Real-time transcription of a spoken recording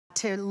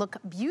to look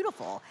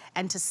beautiful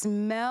and to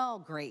smell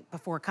great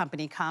before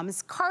company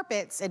comes.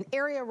 Carpets and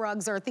area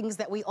rugs are things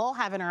that we all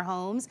have in our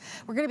homes.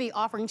 We're gonna be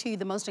offering to you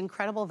the most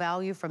incredible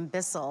value from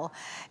Bissell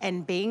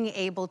and being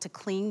able to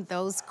clean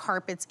those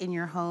carpets in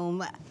your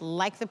home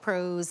like the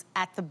pros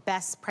at the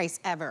best price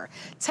ever.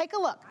 Take a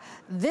look.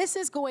 This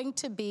is going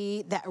to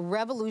be that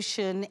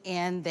revolution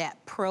and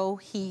that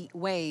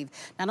ProHeat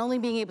Not only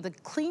being able to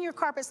clean your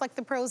carpets like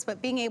the pros,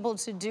 but being able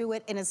to do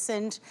it in a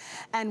cinch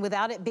and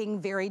without it being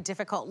very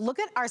difficult. Look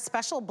at our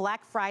special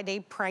Black Friday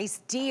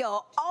price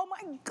deal. Oh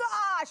my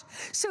gosh.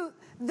 So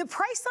the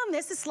price on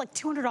this is like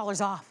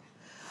 $200 off.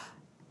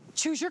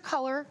 Choose your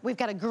color. We've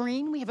got a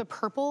green, we have a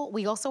purple.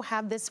 We also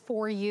have this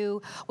for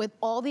you with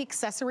all the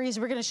accessories.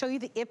 We're gonna show you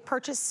the if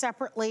purchased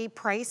separately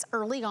price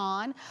early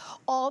on.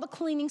 All the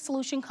cleaning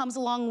solution comes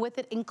along with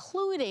it,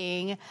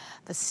 including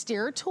the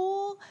Stair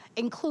tool,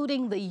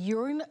 including the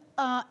urine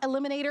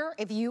eliminator.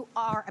 If you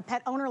are a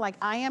pet owner like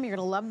I am, you're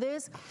gonna love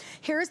this.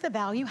 Here's the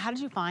value. How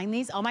did you find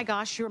these? Oh my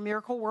gosh, you're a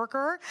miracle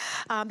worker.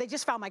 They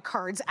just found my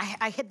cards.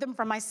 I hid them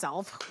from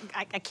myself.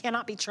 I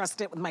cannot be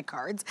trusted with my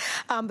cards,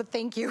 but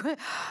thank you.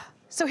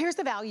 So here's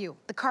the value.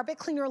 The carpet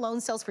cleaner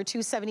alone sells for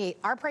 $278.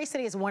 Our price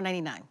today is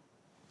 $199.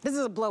 This is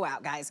a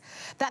blowout, guys.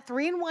 That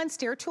 3-in-1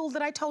 Stair tool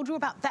that I told you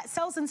about, that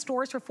sells in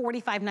stores for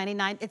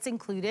 $45.99. It's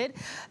included.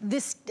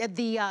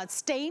 The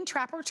stain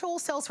trapper tool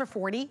sells for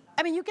 $40.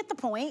 I mean, you get the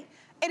point.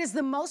 It is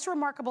the most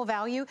remarkable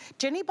value.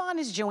 Jenny Bond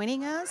is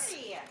joining us.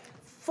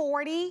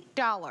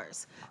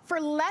 $40. For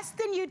less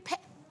than you'd pay,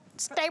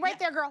 stay right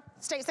there, girl.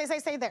 Stay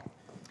there.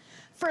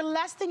 For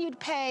less than you'd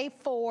pay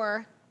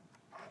for,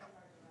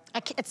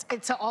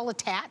 it's all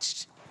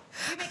attached.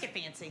 You make it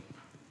fancy.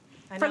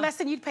 For less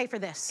than you'd pay for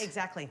this.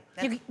 Exactly.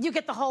 You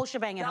get the whole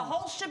shebang at home. The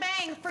whole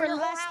shebang for less your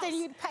whole house. than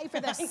you'd pay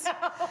for this.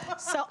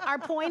 So our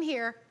point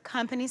here,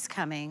 company's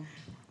coming.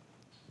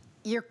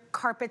 Your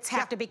carpets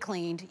have to be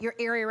cleaned. Your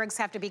area rugs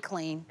have to be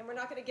cleaned. And we're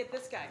not gonna get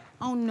this guy.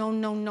 Oh, no.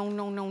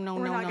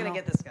 We're not gonna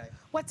get this guy.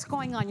 What's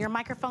going on? Your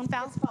microphone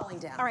fell? It's falling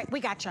down. All right,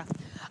 we gotcha.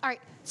 All right,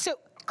 so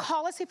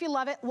call us if you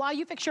love it. While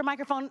you fix your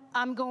microphone,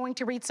 I'm going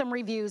to read some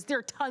reviews. There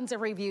are tons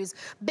of reviews.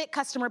 Big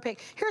customer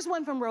pick. Here's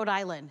one from Rhode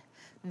Island.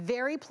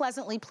 Very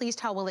pleasantly pleased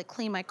how well it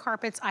cleaned my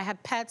carpets. I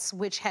have pets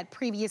which had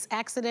previous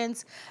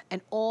accidents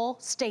and all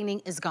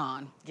staining is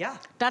gone. Yeah.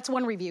 That's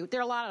one review.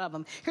 There are a lot of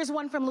them. Here's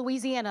one from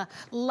Louisiana.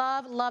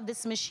 Love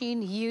this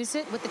machine. Use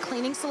it with the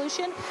cleaning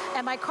solution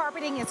and my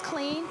carpeting is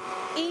clean,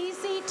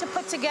 easy to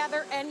put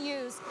together and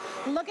use.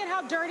 Look at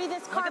how dirty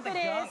this carpet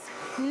is.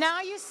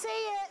 Now you see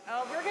it.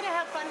 Oh, we're gonna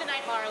have fun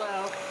tonight,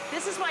 Marlo.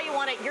 This is why you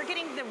want it. You're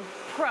getting the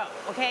pro,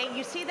 okay?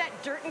 You see that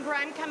dirt and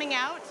grime coming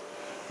out?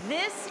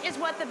 This is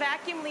what the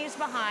vacuum leaves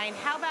behind.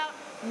 How about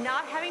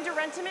not having to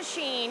rent a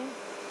machine?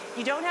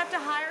 You don't have to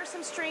hire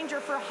some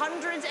stranger for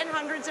hundreds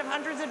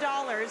of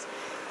dollars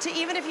to,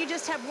 even if you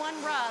just have one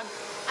rug.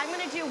 I'm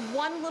gonna do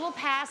one little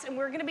pass and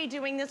we're gonna be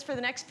doing this for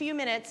the next few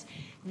minutes.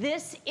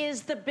 This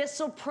is the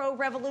Bissell Pro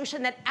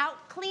Revolution that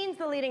out-cleans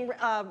the leading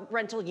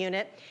rental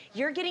unit.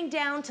 You're getting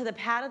down to the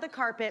pad of the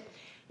carpet.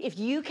 If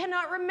you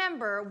cannot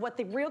remember what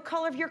the real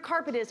color of your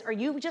carpet is, or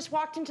you just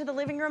walked into the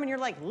living room and you're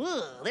like,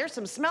 ugh, there's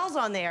some smells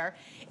on there,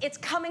 it's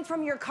coming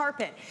from your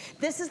carpet.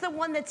 This is the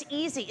one that's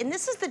easy, and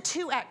this is the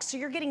 2X, so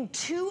you're getting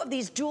 2 of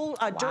these dual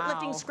dirt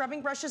lifting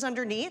scrubbing brushes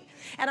underneath,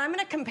 and I'm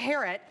gonna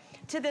compare it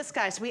to this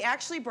guy. So we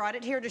actually brought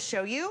it here to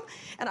show you,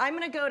 and I'm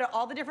gonna go to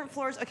all the different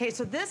floors. Okay,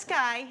 so this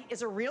guy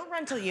is a real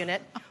rental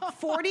unit,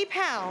 40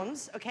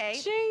 pounds, okay?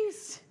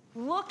 Jeez.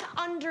 Look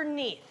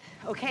underneath.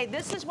 Okay,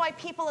 this is why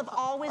people have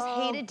always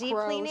hated deep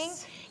cleaning.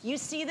 You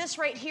see this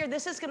right here.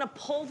 This is gonna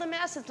pull the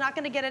mess. It's not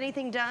gonna get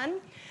anything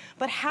done.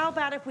 But how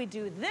about if we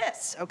do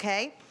this,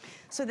 okay?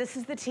 So this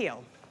is the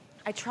teal.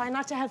 I try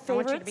not to have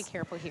favorites. I want you to be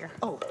careful here.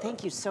 Oh,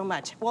 thank you so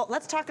much. Well,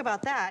 let's talk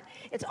about that.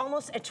 It's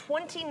almost a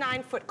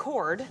 29-foot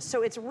cord,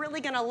 so it's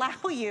really gonna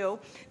allow you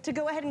to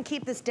go ahead and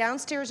keep this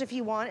downstairs if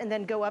you want and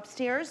then go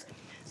upstairs.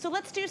 So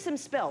let's do some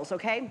spills,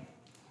 okay?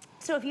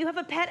 So if you have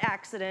a pet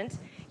accident,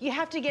 you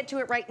have to get to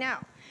it right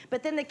now.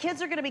 But then the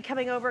kids are gonna be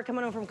coming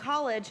home from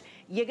college,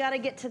 you gotta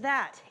get to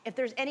that. If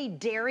there's any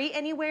dairy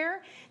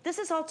anywhere, this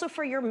is also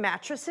for your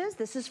mattresses,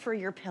 this is for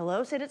your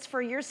pillows, and it's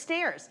for your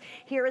stairs.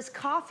 Here is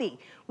coffee.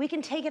 We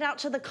can take it out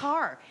to the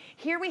car.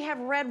 Here we have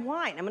red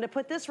wine. I'm gonna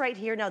put this right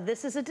here. Now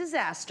this is a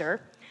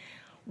disaster.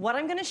 What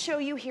I'm gonna show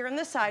you here on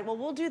the side, well,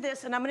 we'll do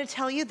this, and I'm gonna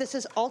tell you this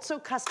is also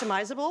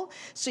customizable,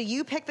 so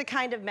you pick the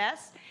kind of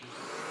mess.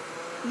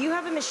 You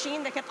have a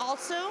machine that can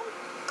also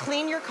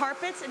clean your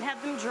carpets and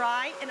have them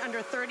dry in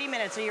under 30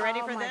 minutes. Are you ready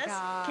for this?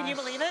 Gosh. Can you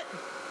believe it?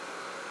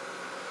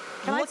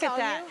 Look at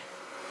that.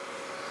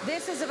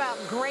 This is about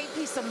great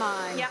peace of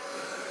mind. Yep.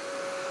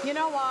 You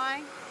know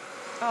why?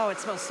 Oh, it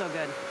smells so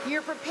good.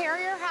 You prepare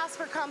your house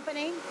for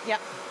company. Yep.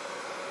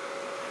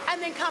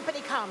 And then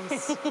company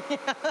comes.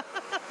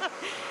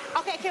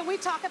 Okay, can we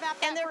talk about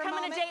that? And they're for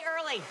coming a a day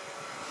early.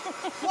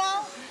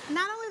 Well,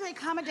 not only do they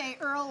come a day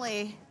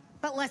early,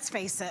 but let's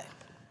face it.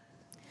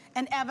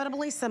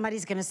 Inevitably,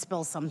 somebody's gonna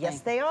spill something. Yes,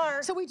 they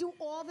are. So we do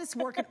all this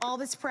work and all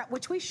this prep,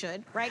 which we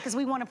should, right? Because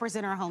we wanna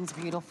present our homes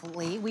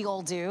beautifully, we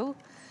all do.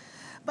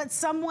 But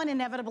someone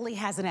inevitably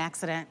has an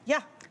accident.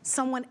 Yeah.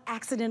 Someone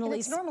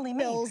accidentally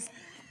spills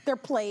their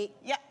plate.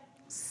 Yeah.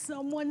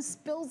 Someone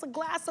spills a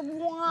glass of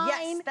wine.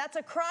 Yes, that's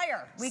a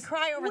crier. We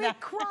cry over that.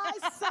 We cry.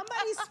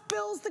 Somebody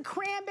spills the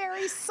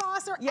cranberry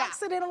sauce or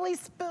accidentally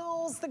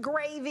spills the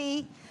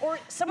gravy. Or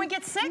someone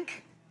gets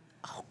sick.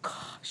 Oh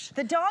gosh.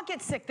 The dog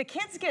gets sick, the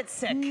kids get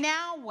sick.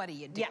 Now what do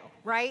you do,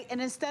 right?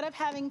 And instead of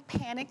having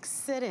panic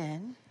sit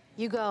in,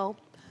 you go,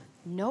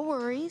 no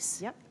worries.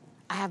 Yep.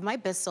 I have my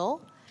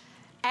Bissell.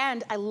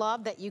 And I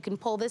love that you can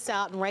pull this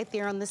out and right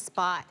there on the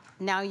spot,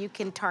 now you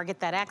can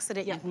target that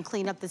accident, you can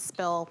clean up the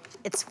spill.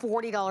 It's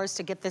 $40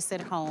 to get this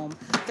at home.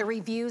 The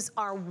reviews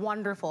are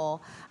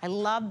wonderful. I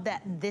love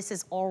that this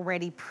is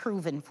already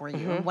proven for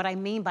you. And what I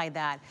mean by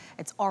that,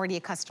 it's already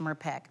a customer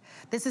pick.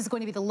 This is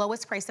going to be the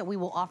lowest price that we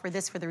will offer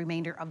this for the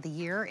remainder of the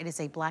year. It is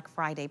a Black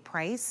Friday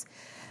price.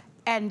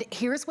 And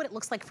here's what it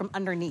looks like from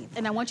underneath.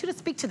 And I want you to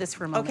speak to this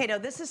for a moment. Okay, no,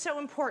 this is so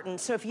important.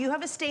 So if you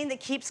have a stain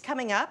that keeps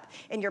coming up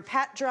and you're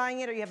pat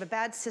drying it or you have a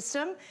bad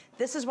system,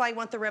 this is why I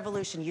want the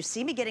Revolution. You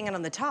see me getting it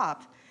on the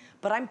top,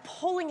 but I'm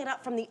pulling it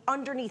up from the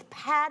underneath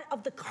pad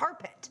of the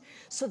carpet.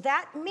 So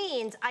that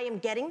means I am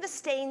getting the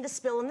stain, the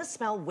spill, and the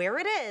smell where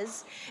it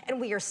is,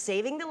 and we are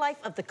saving the life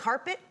of the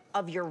carpet,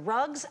 of your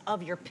rugs,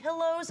 of your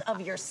pillows,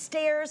 of your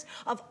stairs,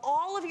 of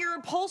all of your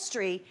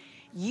upholstery.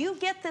 You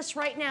get this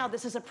right now.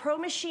 This is a Pro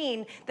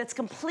machine that's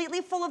completely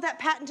full of that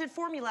patented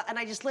formula, and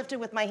I just lifted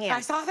with my hand.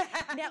 I saw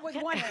that now, with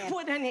one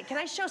hand. Can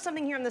I show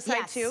something here on the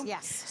side too?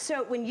 Yes.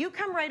 So when you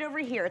come right over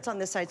here, it's on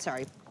this side,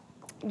 sorry.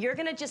 You're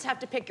gonna just have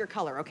to pick your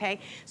color, okay?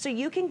 So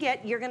you can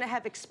get, you're gonna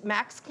have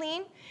Max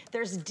Clean,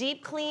 there's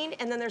Deep Clean,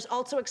 and then there's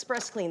also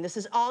Express Clean. This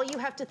is all you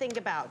have to think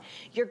about.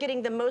 You're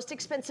getting the most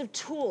expensive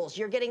tools.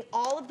 You're getting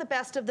all of the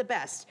best of the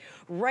best.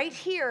 Right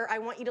here, I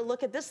want you to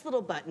look at this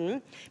little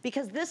button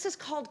because this is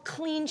called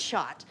Clean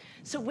Shot.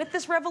 So with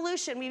this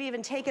Revolution, we've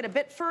even taken it a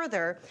bit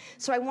further.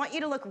 So I want you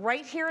to look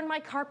right here in my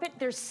carpet,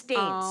 there's stains.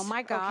 Oh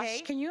my gosh,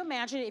 okay? Can you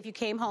imagine if you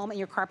came home and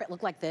your carpet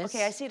looked like this?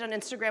 Okay, I see it on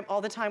Instagram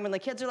all the time when the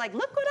kids are like,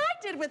 look what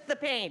I did with the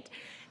paint.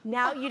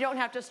 Now you don't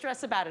have to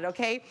stress about it,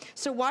 okay?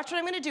 So watch what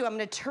I'm gonna do. I'm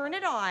gonna turn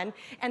it on,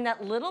 and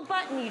that little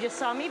button you just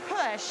saw me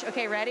push,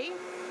 okay, ready?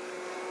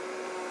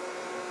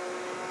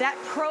 That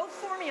Pro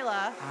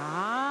Formula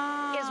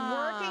is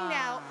working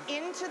now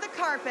into the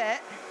carpet.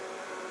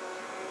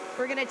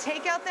 We're gonna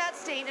take out that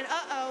stain, and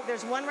uh-oh,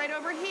 there's one right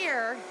over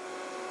here.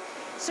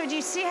 So do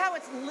you see how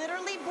it's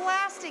literally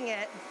blasting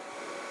it,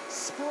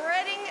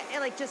 spreading,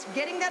 like just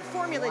getting that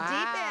formula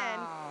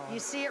deep in. You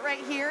see it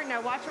right here.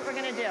 Now watch what we're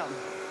gonna do.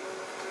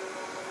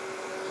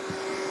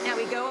 Now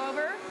we go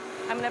over,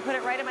 I'm gonna put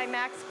it right in my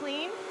Max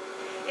Clean.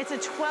 It's a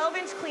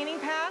 12-inch cleaning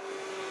pad,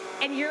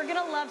 and you're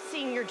gonna love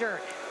seeing your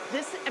dirt.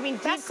 This, I mean,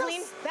 deep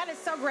clean. That is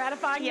so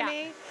gratifying to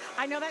me.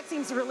 I know that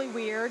seems really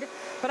weird,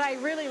 but I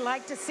really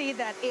like to see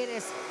that it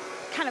is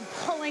kind of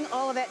pulling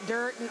all of that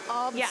dirt and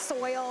all the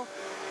soil,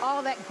 all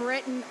of that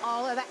grit and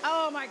all of that.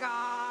 Oh my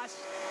gosh.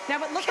 Now,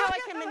 but look how I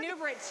can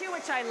maneuver it too,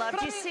 which I love.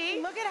 Do you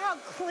see? Look at how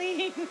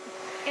clean.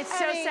 It's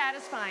so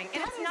satisfying,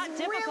 and it's not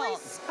difficult. Really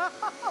so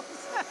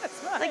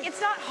satisfying. Like,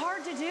 it's not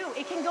hard to do.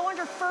 It can go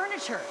under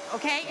furniture,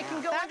 okay? It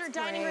can go under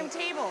dining room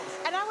tables.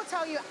 And I will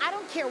tell you, I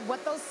don't care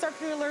what those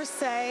circulars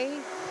say,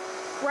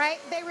 right?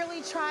 They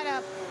really try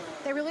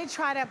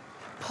to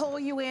pull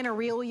you in or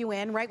reel you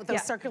in, right, with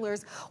those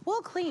circulars.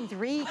 We'll clean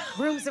 3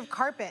 rooms of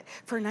carpet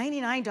for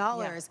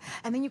 $99.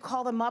 And then you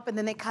call them up and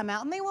then they come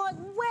out and they want,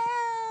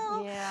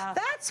 well,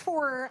 that's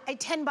for a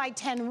 10 by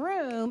 10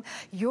 room.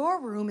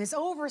 Your room is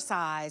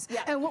oversized.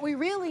 And what we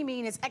really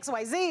mean is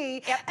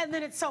XYZ, and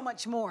then it's so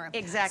much more.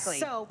 Exactly.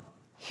 So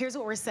here's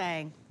what we're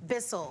saying.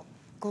 Bissell,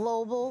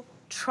 global,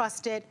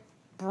 trusted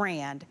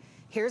brand.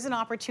 Here's an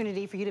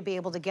opportunity for you to be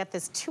able to get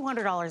this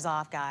 $200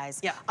 off,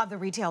 guys, of the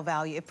retail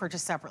value if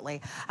purchased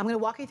separately. I'm gonna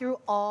walk you through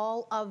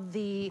all of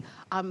the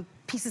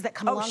pieces that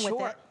come along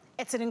with it.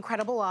 It's an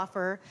incredible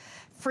offer.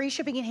 Free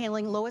shipping and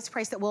handling, lowest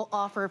price that we'll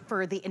offer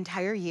for the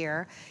entire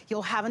year.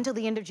 You'll have until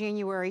the end of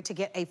January to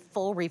get a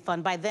full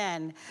refund. By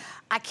then,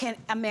 I can't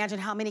imagine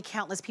how many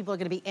countless people are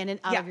gonna be in and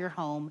out of your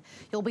home.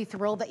 You'll be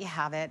thrilled that you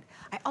have it.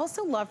 I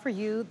also love for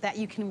you that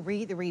you can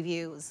read the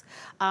reviews.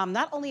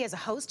 Not only as a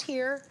host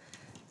here,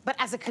 but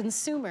as a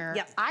consumer,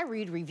 I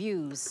read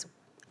reviews.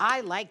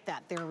 I like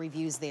that there are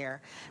reviews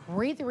there.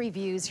 Read the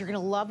reviews, you're gonna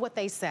love what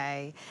they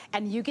say,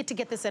 and you get to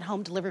get this at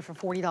home delivered for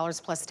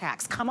 $40 plus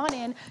tax. Come on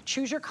in,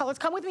 choose your colors.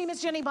 Come with me,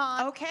 Miss Jenny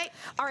Bond. Okay.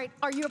 All right,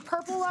 are you a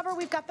purple lover?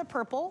 We've got the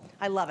purple.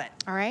 I love it.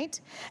 All right,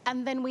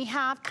 and then we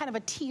have kind of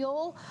a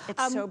teal.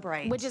 It's so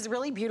bright. Which is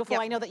really beautiful.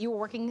 I know that you were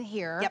working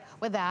here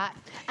with that.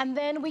 And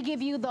then we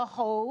give you the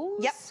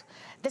hose.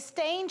 The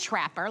stain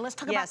trapper. Let's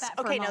talk about that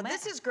for a moment. Now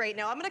this is great.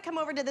 Now I'm gonna come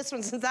over to this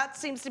one since that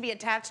seems to be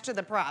attached to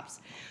the props.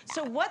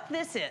 So what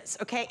this is,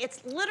 okay,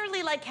 it's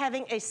literally like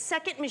having a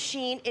second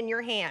machine in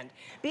your hand,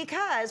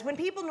 because when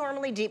people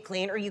normally deep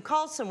clean or you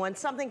call someone,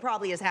 something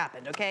probably has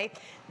happened, okay?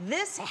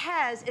 This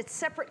has its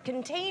separate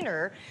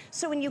container,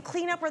 so when you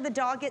clean up where the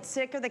dog gets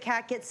sick or the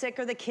cat gets sick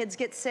or the kids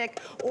get sick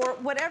or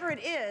whatever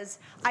it is,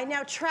 I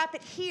now trap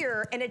it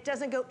here and it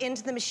doesn't go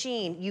into the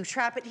machine. You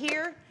trap it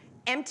here,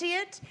 empty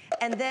it,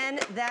 and then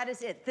that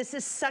is it. This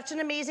is such an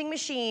amazing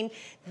machine.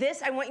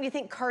 This, I want you to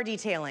think car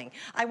detailing.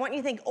 I want you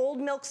to think old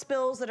milk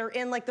spills that are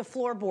in like the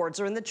floorboards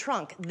or in the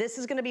trunk. This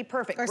is gonna be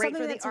perfect. Or great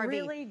something for the that's RV.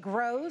 Really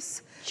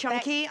gross.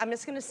 Chunky, I'm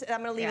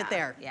gonna leave it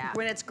there. Yeah.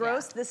 When it's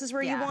gross, this is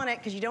where you want it,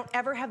 because you don't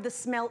ever have the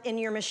smell in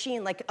your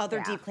machine like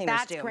other deep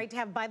cleaners do. That's great to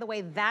have. By the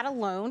way, that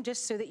alone,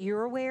 just so that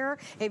you're aware,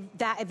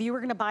 if you were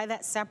gonna buy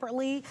that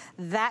separately,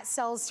 that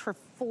sells for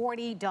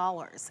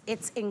 $40.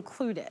 It's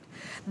included.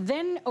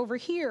 Then over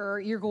here,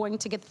 you're going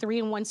to get the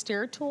 3-in-1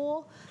 Stair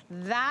tool.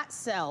 That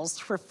sells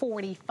for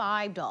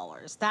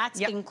 $45. That's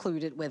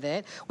included with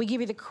it. We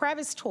give you the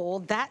Crevice tool.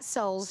 That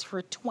sells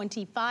for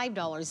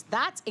 $25.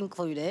 That's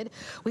included.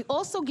 We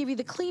also give you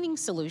the cleaning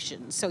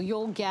solution. So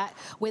you'll get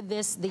with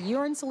this the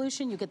urine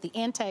solution. You get the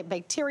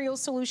antibacterial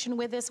solution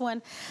with this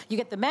one. You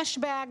get the mesh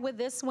bag with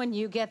this one.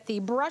 You get the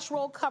brush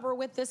roll cover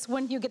with this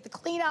one. You get the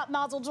clean out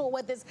nozzle tool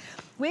with this.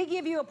 We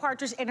give you a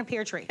partridge and a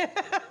pear tree.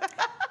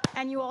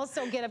 And you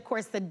also get, of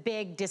course, the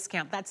big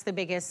discount. That's the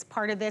biggest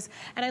part of this.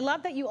 And I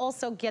love that you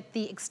also get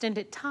the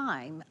extended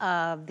time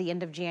of the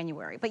end of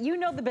January. But you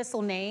know the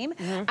Bissell name.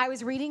 I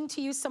was reading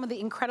to you some of the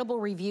incredible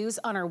reviews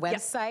on our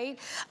website.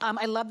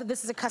 I love that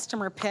this is a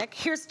customer pick.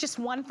 Here's just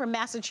one from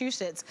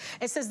Massachusetts.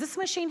 It says, this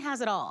machine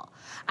has it all.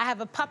 I have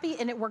a puppy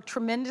and it worked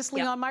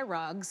tremendously on my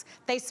rugs.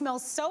 They smell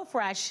so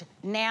fresh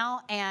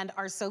now and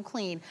are so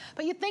clean.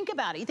 But you think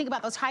about it. You think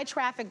about those high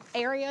traffic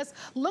areas.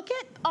 Look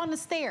at on the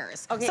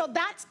stairs. Okay. So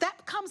that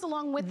comes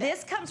along with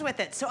this. Comes with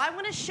it. So I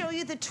want to show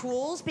you the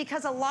tools,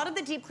 because a lot of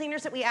the deep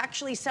cleaners that we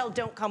actually sell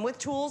don't come with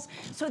tools.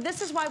 So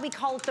this is why we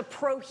call it the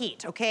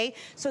ProHeat, okay?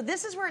 So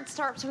this is where it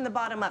starts from the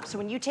bottom up. So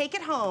when you take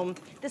it home,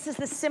 this is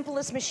the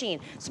simplest machine.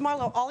 So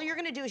Marlo, all you're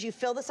going to do is you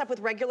fill this up with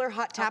regular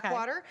hot tap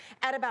water,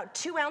 add about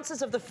 2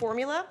 ounces of the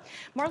formula.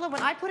 Marlo,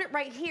 when I put it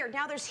right here,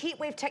 now there's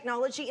HeatWave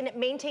technology and it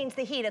maintains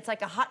the heat. It's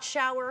like a hot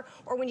shower,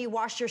 or when you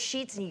wash your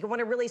sheets and you want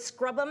to really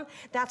scrub them,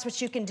 that's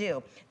what you can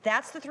do.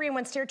 That's the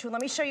 3-in-1 Stair tool.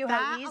 Let me show you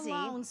how easy.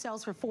 That alone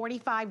sells for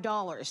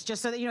 $45,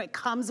 just so that you know it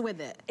comes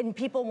with it. And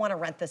people want to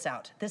rent this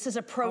out. This is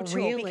a pro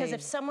tool, because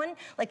if someone,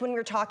 like when we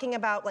were talking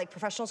about like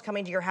professionals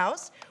coming to your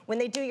house, when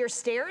they do your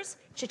stairs,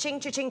 cha-ching,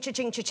 cha-ching,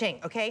 cha-ching, cha-ching,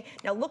 okay?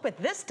 Now look what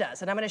this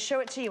does, and I'm gonna show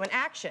it to you in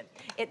action.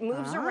 It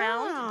moves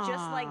around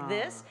just like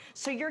this,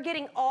 so you're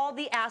getting all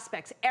the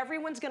aspects.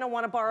 Everyone's gonna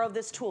wanna borrow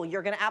this tool.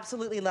 You're gonna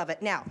absolutely love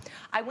it. Now,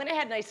 I went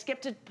ahead and I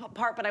skipped a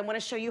part, but I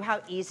wanna show you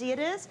how easy it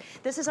is.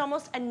 This is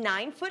almost a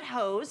 9-foot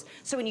hose,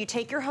 so when you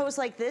take your hose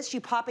like this, you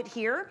pop it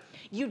here,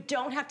 you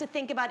don't have to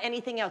think about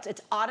anything else.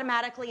 It's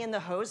automatically in the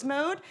hose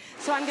mode,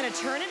 so I'm gonna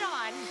turn it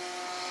on.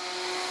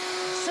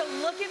 So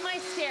look at my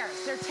stairs.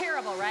 They're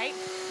terrible, right?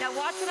 Now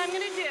watch what I'm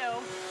gonna do.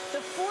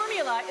 The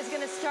formula is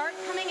gonna start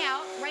coming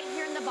out right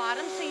here in the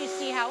bottom, so you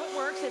see how it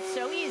works. It's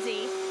so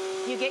easy.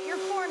 You get your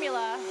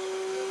formula,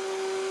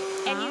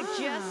 and you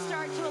just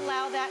start to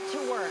allow that to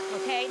work,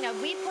 okay? Now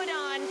we put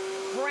on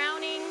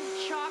browning,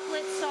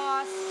 chocolate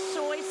sauce,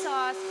 soy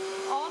sauce,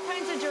 all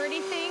kinds of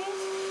dirty things.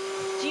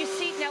 Do you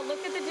see? Now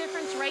look at the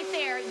difference right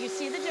there. You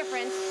see the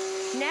difference.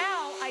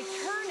 Now I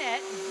turn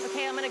it.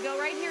 Okay, I'm gonna go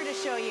right here to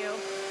show you.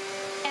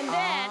 And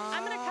then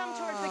I'm gonna come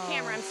towards the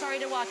camera. I'm sorry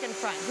to walk in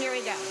front. Here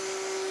we go.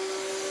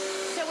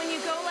 So when you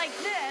go like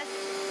this,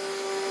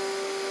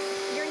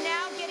 you're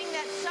now getting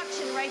that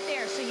suction right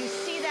there. So you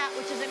see that,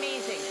 which is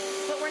amazing.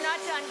 But we're not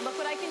done. Look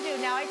what I can do.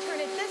 Now I turn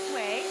it this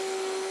way.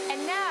 And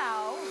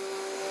now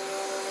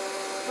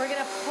we're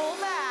gonna pull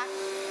back.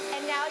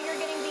 And now you're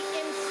getting the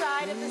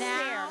inside of the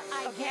stair.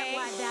 I get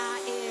why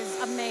that is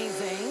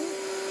amazing.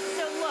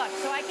 So look,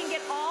 so I can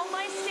get all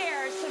my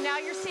stairs, so now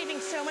you're saving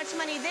so much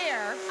money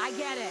there. I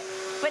get it.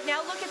 But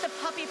now look at the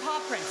puppy paw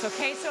prints,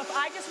 okay? So if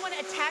I just want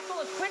to tackle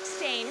a quick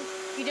stain,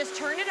 you just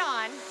turn it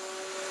on,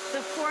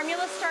 the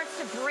formula starts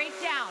to break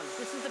down.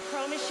 This is the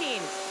Pro machine.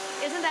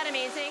 Isn't that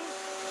amazing?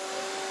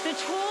 The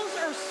tools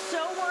are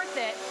so worth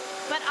it.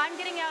 But I'm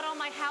getting out all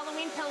my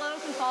Halloween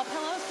pillows and fall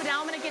pillows, but now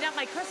I'm gonna get out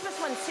my Christmas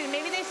ones soon.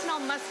 Maybe they smell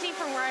musty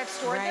from where I've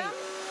stored them.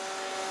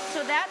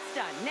 So that's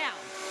done. Now,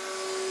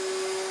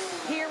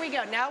 here we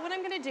go. Now what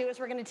I'm gonna do is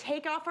we're gonna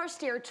take off our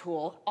stair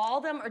tool. All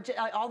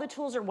the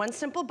tools are one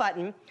simple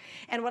button.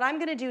 And what I'm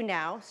gonna do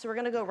now, so we're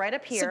gonna go right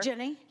up here. So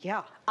Jenny,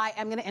 I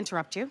am gonna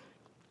interrupt you.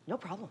 No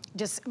problem.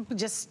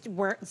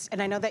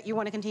 And I know that you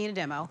wanna continue to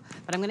demo,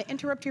 but I'm gonna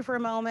interrupt you for a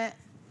moment.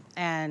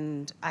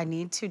 And I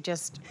need to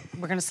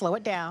we're gonna slow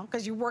it down,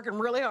 because you're working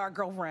really hard,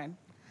 girlfriend.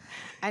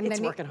 And it's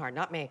working hard,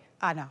 not me.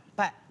 I know,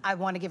 but I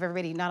wanna give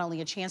everybody not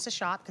only a chance to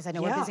shop, because I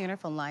know we're busy on our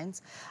phone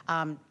lines.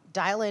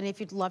 Dial in if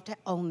you'd love to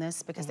own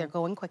this, because they're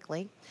going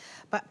quickly.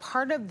 But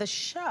part of the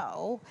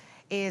show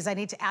is I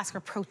need to ask her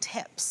pro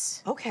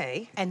tips.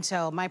 Okay. And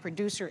so my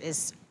producer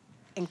is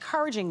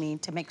encouraging me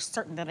to make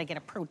certain that I get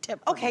a pro tip.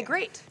 Okay,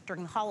 great.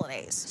 During the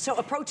holidays. So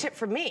a pro tip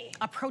for me.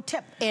 A pro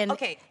tip.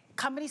 Okay.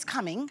 Company's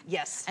coming.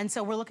 Yes. And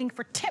so we're looking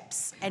for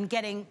tips and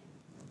getting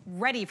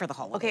ready for the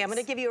holidays. Okay, I'm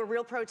gonna give you a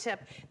real pro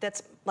tip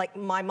that's like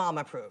my mom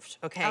approved,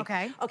 okay?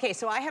 Okay. Okay,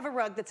 so I have a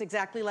rug that's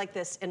exactly like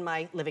this in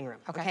my living room,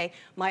 okay?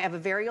 I have a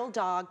very old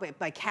dog, but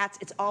my cats,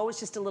 it's always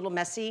just a little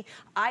messy.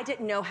 I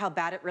didn't know how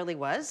bad it really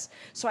was,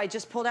 so I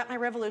just pulled out my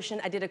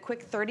Revolution. I did a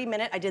quick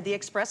 30-minute, I did the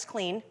express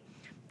clean,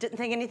 didn't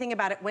think anything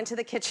about it, went to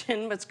the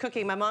kitchen, was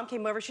cooking. My mom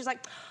came over, she's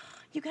like,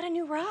 you got a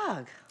new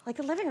rug. Like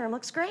the living room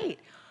looks great.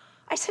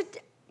 I said,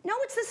 no,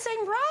 it's the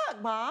same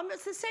rug, Mom.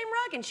 It's the same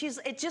rug.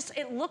 And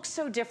it looks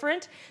so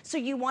different. So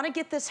you want to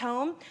get this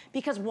home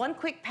because one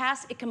quick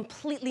pass, it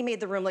completely made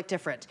the room look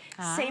different.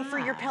 Same for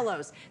your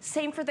pillows.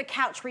 Same for the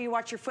couch where you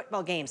watch your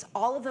football games.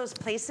 All of those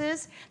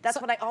places, that's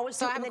what I always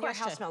do. And then your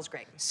house smells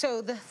great.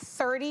 So the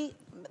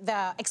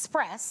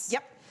Express.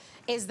 Yep.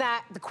 Is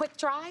that the quick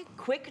dry?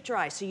 Quick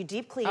dry. So you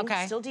deep clean,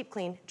 still deep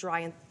clean, dry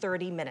in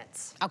 30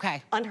 minutes.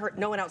 Okay. Unhurt.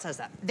 No one else has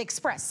that. The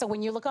Express. So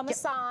when you look on the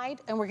side,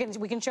 and we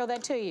can show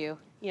that to you.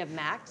 You have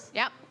Max.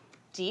 Yep.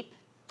 Deep.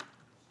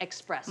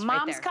 Express. Mom's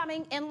right there.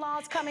 coming,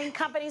 in-laws coming,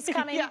 company's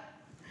coming. Yeah.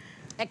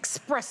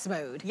 Express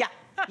mode. Yeah.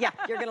 Yeah,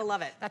 you're gonna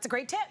love it. That's a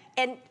great tip.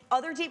 And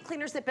other deep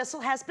cleaners that Bissell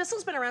has,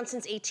 Bissell's been around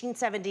since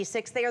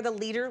 1876. They are the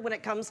leader when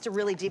it comes to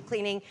really deep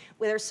cleaning,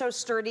 where they're so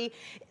sturdy.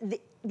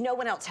 No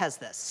one else has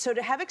this. So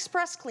to have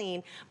express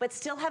clean, but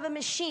still have a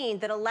machine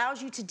that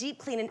allows you to deep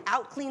clean and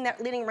out clean that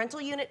living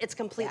rental unit, it's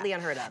completely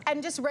unheard of.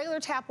 And just regular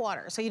tap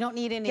water, so you don't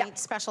need any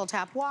special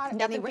tap water.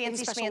 Nothing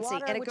fancy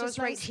schmancy. And it goes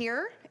right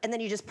here, and then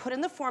you just put in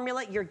the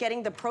formula. You're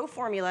getting the Pro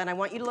Formula, and I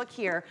want you to look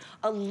here.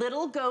 A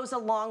little goes a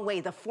long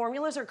way. The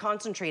formulas are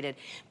concentrated.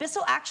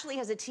 Bissell actually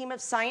has a team of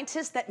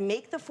scientists that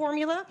make the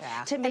formula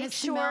to make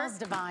sure. And it smells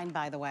divine,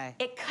 by the way.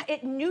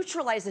 It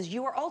neutralizes.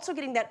 You are also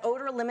getting that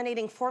odor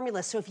eliminating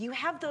formula. So if you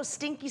have those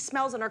stinky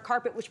smells on our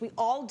carpet, which we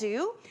all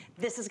do,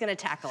 this is gonna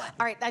tackle it.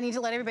 All right, I need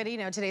to let everybody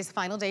know today's the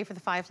final day for the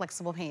 5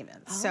 flexible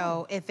payments.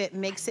 So if it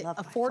makes it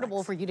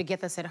affordable for you to get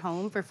this at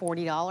home for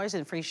 $40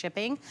 and free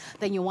shipping,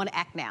 then you want to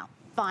act now.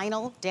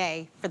 Final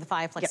day for the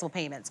 5 flexible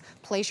payments.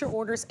 Place your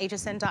orders,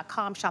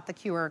 hsn.com, shop the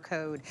QR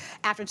code.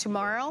 After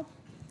tomorrow,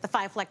 the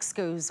 5 Flex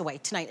goes away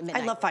tonight at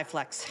midnight. I love 5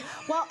 Flex.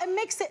 Well, it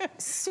makes it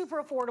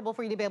super affordable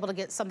for you to be able to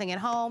get something at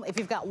home. If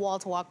you've got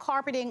wall-to-wall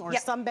carpeting or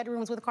some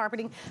bedrooms with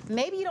carpeting,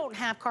 maybe you don't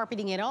have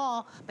carpeting at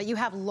all, but you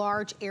have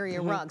large area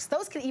rugs.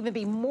 Those can even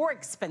be more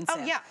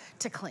expensive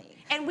to clean.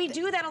 And we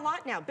do that a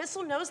lot now.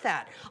 Bissell knows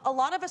that. A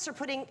lot of us are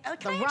putting,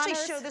 can I actually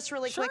show this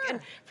really quick and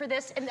for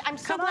this? And I'm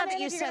so glad that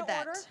you said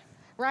that.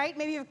 Right?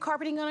 Maybe you have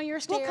carpeting on your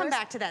stairs. We'll come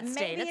back to that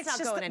stain. It's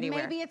not going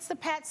anywhere. Maybe it's the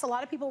pets. A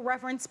lot of people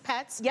reference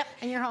pets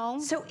in your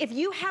home. So if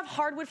you have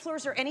hardwood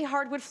floors or any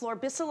hardwood floor,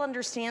 Bissell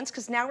understands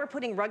because now we're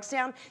putting rugs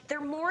down. They're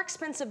more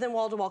expensive than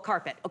wall-to-wall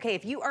carpet. Okay,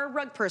 if you are a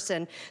rug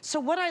person. So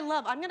what I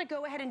love, I'm gonna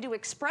go ahead and do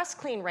express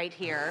clean right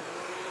here.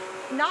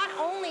 Not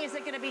only is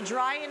it gonna be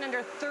dry in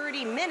under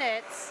 30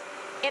 minutes,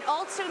 it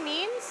also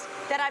means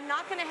that I'm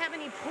not gonna have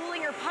any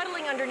pooling or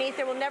puddling underneath.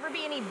 There will never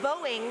be any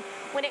bowing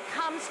when it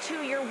comes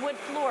to your wood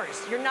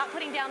floors. You're not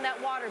putting down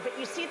that water, but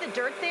you see the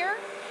dirt there?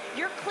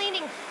 You're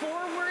cleaning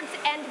forwards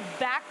and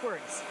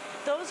backwards.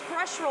 Those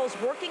brush rolls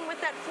working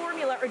with that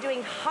formula are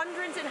doing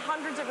hundreds and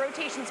hundreds of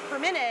rotations per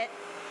minute,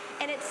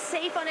 and it's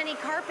safe on any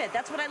carpet.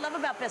 That's what I love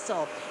about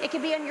Bissell. It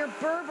can be on your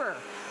Berber.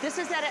 This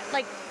is at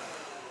like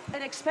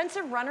an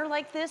expensive runner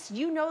like this,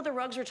 you know the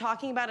rugs we're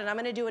talking about, and I'm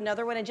gonna do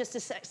another one in just a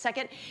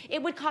second.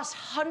 It would cost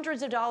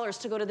hundreds of dollars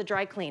to go to the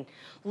dry clean.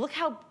 Look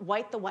how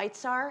white the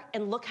whites are,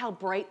 and look how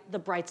bright the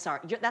brights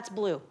are. That's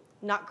blue,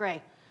 not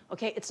gray.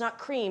 Okay, it's not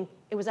cream,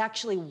 it was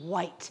actually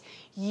white.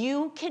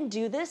 You can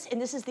do this,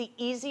 and this is the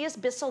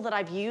easiest Bissell that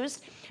I've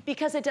used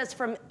because it does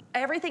from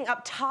everything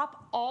up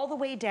top all the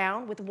way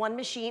down with one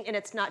machine, and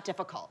it's not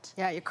difficult.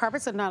 Yeah, your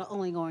carpets are not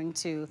only going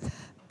to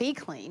be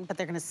clean, but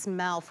they're gonna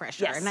smell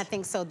fresher. And I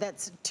think so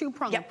that's a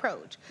two-pronged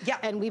approach.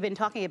 And we've been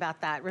talking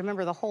about that.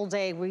 Remember, the whole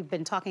day we've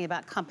been talking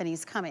about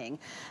companies coming,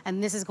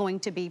 and this is going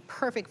to be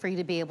perfect for you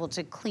to be able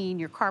to clean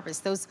your carpets.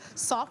 Those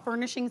soft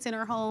furnishings in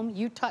our home,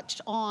 you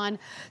touched on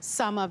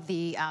some of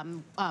the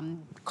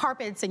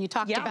carpets, and you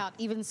talked about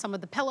even some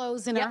of the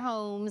pillows in our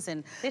homes,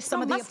 and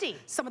some of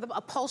the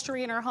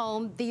upholstery in our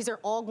home. These are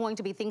all going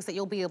to be things that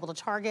you'll be able to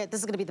target. This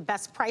is gonna be the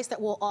best price that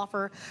we'll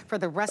offer for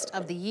the rest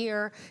of the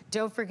year.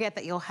 Don't forget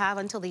that you'll have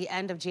until the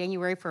end of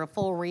January for a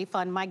full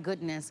refund. My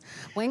goodness.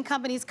 When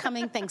company's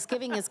coming,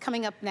 Thanksgiving is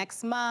coming up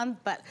next month,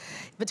 but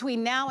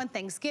between now and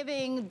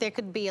Thanksgiving, there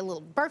could be a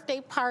little birthday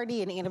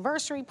party, an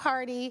anniversary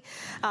party.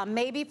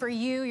 Maybe for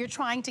you, you're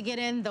trying to get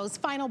in those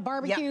final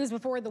barbecues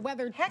before the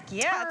weather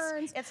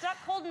turns. It's not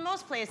cold in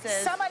most places.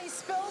 Somebody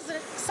spills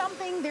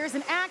something, there's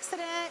an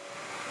accident.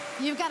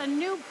 You've got a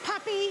new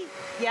puppy.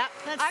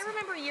 I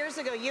remember years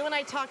ago, you and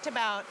I talked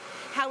about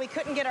how we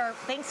couldn't get our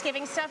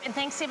Thanksgiving stuff, and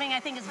Thanksgiving I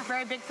think is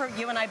very big for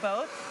you and I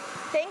both.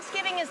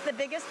 Thanksgiving is the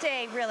biggest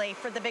day, really,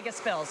 for the biggest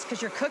spills,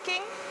 because you're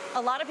cooking,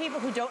 A lot of people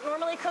who don't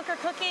normally cook are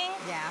cooking.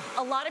 Yeah.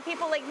 A lot of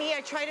people like me,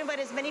 I try to invite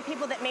as many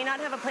people that may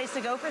not have a place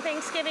to go for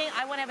Thanksgiving.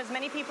 I want to have as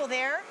many people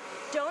there.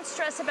 Don't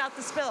stress about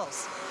the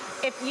spills.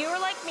 If you're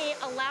like me,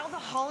 allow the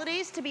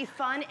holidays to be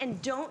fun and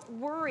don't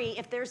worry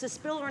if there's a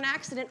spill or an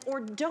accident,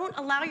 or don't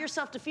allow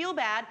yourself to feel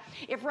bad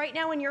if right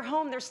now in your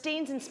home there's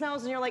stains and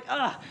smells and you're like,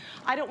 ugh,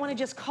 I don't want to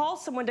just call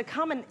someone to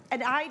come. And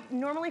I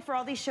normally for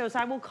all these shows,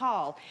 I will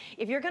call.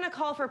 If you're going to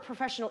call for a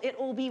professional, it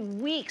will be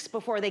weeks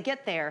before they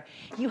get there.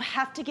 You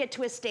have to get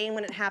to a stain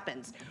when it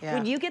happens. Yeah.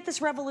 When you get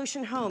this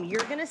Revolution home,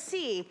 you're going to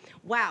see,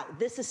 wow,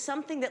 this is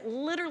something that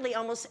literally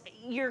almost,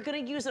 you're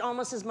going to use it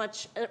almost as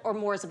much or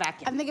more as a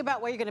vacuum. And think about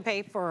what you're going to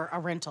pay for a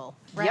rental,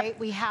 right? Yep.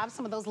 We have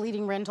some of those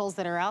leading rentals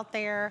that are out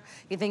there.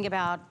 You think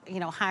about, you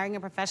know, hiring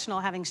a professional,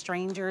 having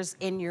strangers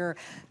in your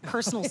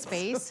personal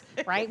space,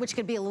 right? Which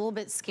could be a little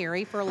bit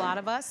scary for a lot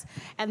of us.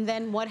 And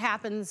then what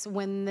happens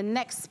when the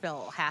next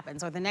spill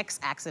happens or the next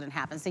accident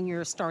happens? Then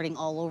you're starting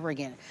all over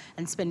again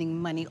and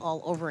spending money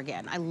all over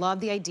again. I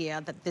love the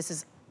idea that this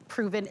is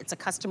proven, it's a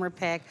customer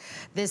pick.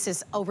 This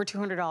is over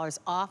 $200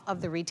 off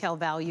of the retail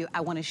value. I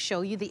want to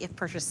show you the if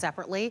purchase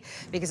separately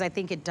because I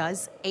think it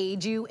does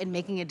aid you in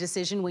making a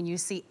decision when you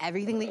see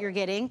everything that you're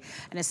getting,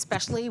 and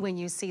especially when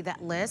you see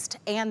that list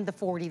and the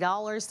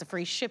 $40, the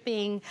free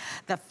shipping,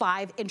 the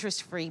 5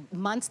 interest-free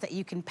months that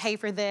you can pay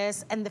for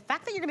this, and the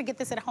fact that you're going to get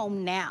this at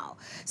home now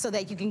so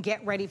that you can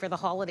get ready for the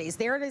holidays.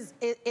 There it is.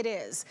 It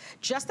is.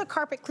 Just the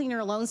carpet cleaner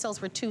alone sells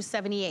for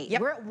 $278. Yep.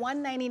 We're at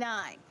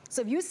 $199.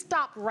 So if you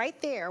stop right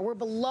there, we're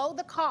below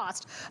the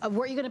cost of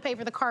what you're gonna pay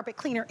for the carpet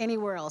cleaner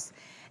anywhere else.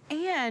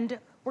 And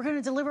we're gonna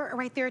deliver it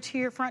right there to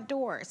your front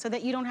door so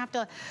that you don't have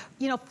to,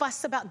 you know,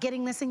 fuss about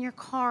getting this in your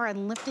car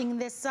and lifting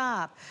this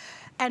up.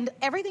 And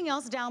everything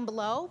else down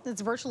below,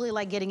 it's virtually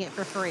like getting it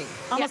for free.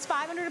 Almost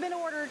 500 have been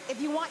ordered.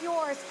 If you want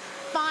yours,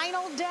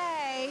 final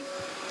day,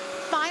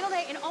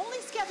 and only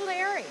scheduled to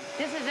airing.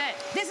 This is it.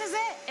 This is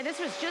it. And this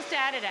was just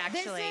added,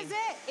 actually. This is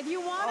it. If you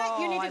want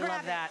it, you need to grab it. I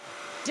love that.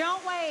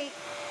 Don't wait.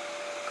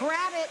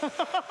 Grab it.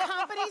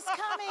 Company's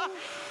coming.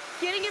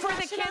 Getting it for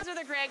the kids or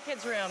the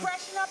grandkids' room.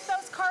 Freshen up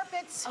those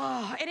carpets.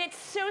 Oh, and it's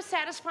so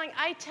satisfying.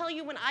 I tell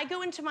you, when I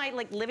go into my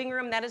living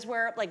room, that is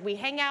where we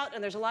hang out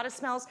and there's a lot of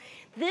smells.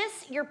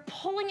 This, you're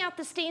pulling out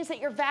the stains that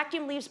your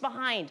vacuum leaves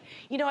behind.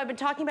 You know, I've been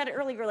talking about it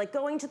earlier, like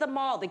going to the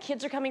mall, the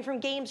kids are coming from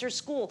games or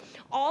school,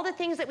 all the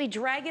things that we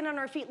drag in on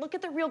our feet. Look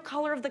at the real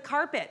color of the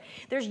carpet.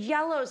 There's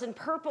yellows and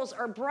purples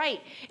are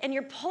bright, and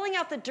you're pulling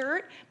out the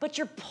dirt, but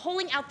you're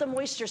pulling out the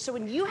moisture. So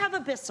when you have a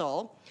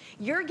Bissell,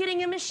 you're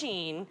getting a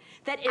machine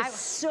that is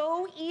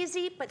so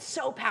easy, but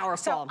so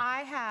powerful. So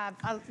I have,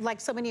 like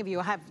so many of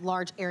you, I have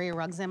large area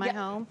rugs in my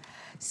home.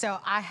 So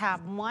I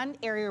have one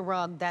area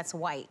rug that's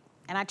white.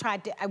 And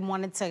I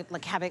wanted to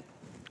have it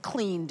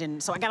cleaned.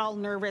 And so I got all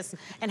nervous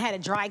and had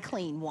it dry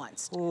clean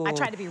once. Ooh. I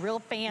tried to be real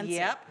fancy.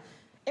 Yep.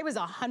 It was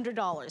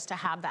 $100 to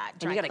have that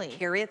dry clean. You gotta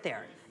carry it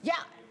there. Yeah.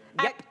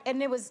 Yep.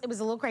 And it was a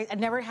little crazy. I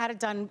never had it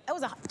done. It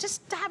was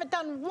just to have it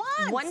done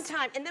once. One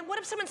time. And then what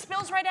if someone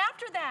spills right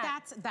after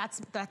that?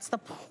 That's the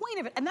point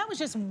of it. And that was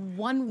just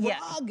one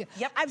rug.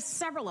 Yep. I have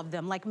several of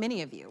them, like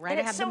many of you, right?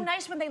 And it's so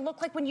nice when they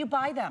look like when you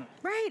buy them.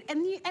 Right.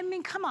 And I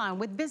mean, come on,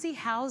 with busy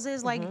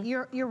houses, like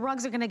your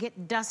rugs are gonna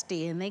get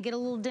dusty and they get a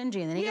little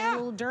dingy and then they get a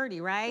little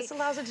dirty, right? This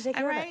allows it to take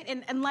care of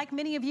it. And like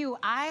many of you,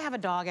 I have a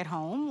dog at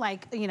home,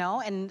 like, you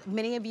know, and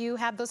many of you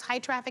have those high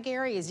traffic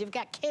areas. You've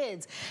got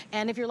kids.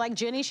 And if you're like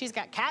Jenny, she's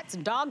got cats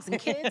and dogs and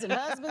kids and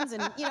husbands,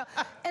 and you know,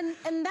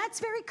 and that's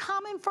very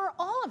common for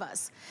all of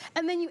us.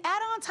 And then you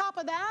add on top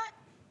of that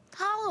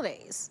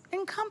holidays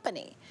and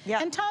company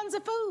and tons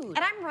of food. And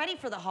I'm ready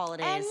for the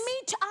holidays. And me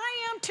too.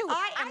 I am too.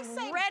 I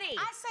am ready.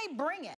 I say bring it.